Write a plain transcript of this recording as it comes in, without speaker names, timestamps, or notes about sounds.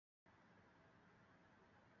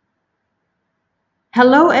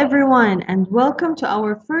Hello, everyone, and welcome to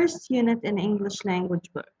our first unit in English language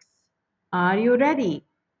books. Are you ready?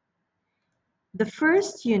 The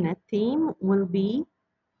first unit theme will be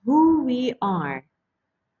Who We Are.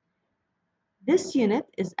 This unit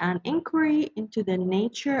is an inquiry into the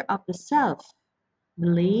nature of the self,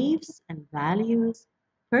 beliefs and values,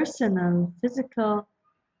 personal, physical,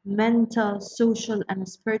 mental, social, and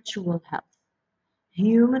spiritual health,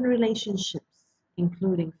 human relationships,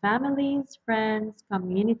 including families, friends,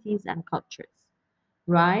 communities, and cultures,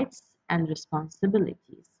 rights and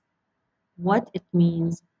responsibilities, what it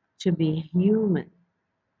means to be human.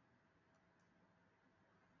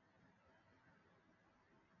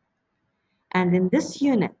 And in this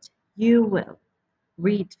unit, you will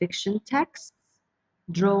read fiction texts,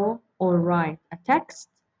 draw or write a text,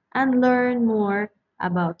 and learn more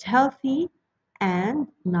about healthy and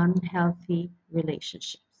non-healthy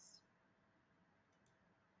relationships.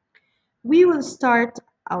 We will start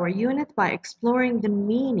our unit by exploring the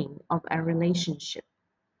meaning of a relationship.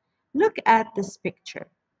 Look at this picture.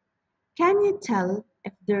 Can you tell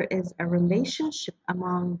if there is a relationship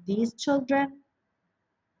among these children?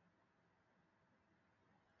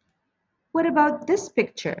 What about this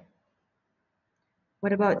picture?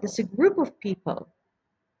 What about this group of people?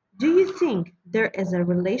 Do you think there is a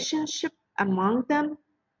relationship among them?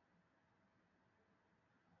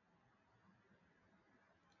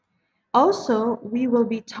 Also, we will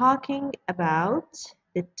be talking about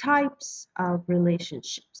the types of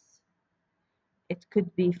relationships. It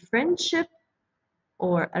could be friendship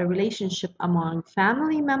or a relationship among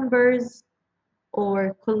family members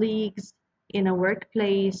or colleagues in a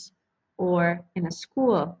workplace or in a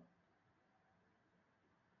school,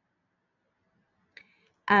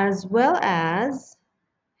 as well as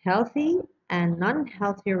healthy and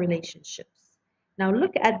non-healthy relationships. Now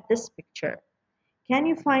look at this picture. Can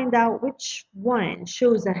you find out which one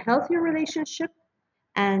shows a healthy relationship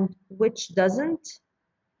and which doesn't?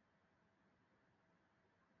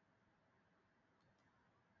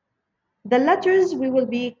 The letters we will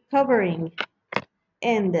be covering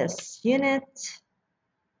in this unit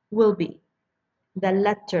will be the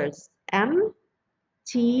letters M,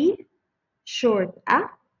 T, short A,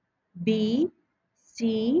 B,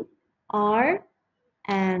 C, R,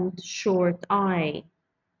 and short I.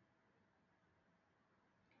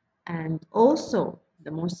 And also,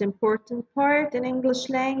 the most important part in English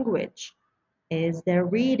language is the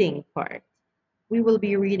reading part. We will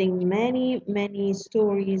be reading many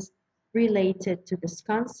stories related to this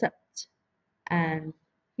concept. And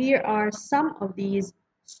here are some of these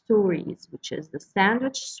stories, which is the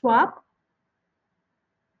sandwich swap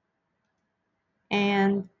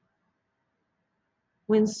and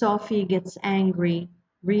when Sophie gets angry,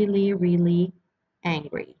 really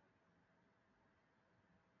angry.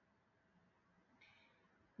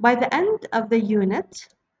 By the end of the unit,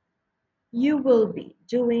 you will be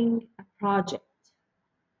doing a project.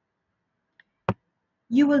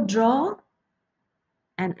 You will draw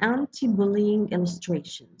an anti-bullying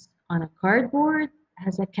illustrations on a cardboard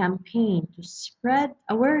as a campaign to spread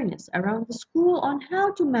awareness around the school on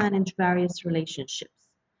how to manage various relationships,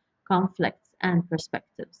 conflicts, and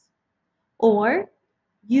perspectives. Or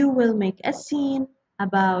you will make a scene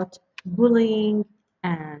about bullying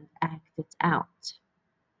and act it out.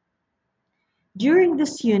 During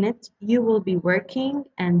this unit, you will be working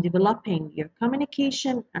and developing your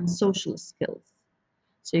communication and social skills.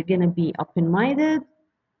 So you're going to be open-minded,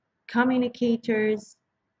 communicators,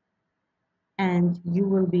 and you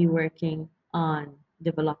will be working on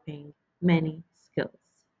developing many skills.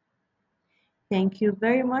 Thank you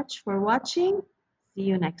very much for watching. See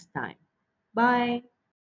you next time. Bye.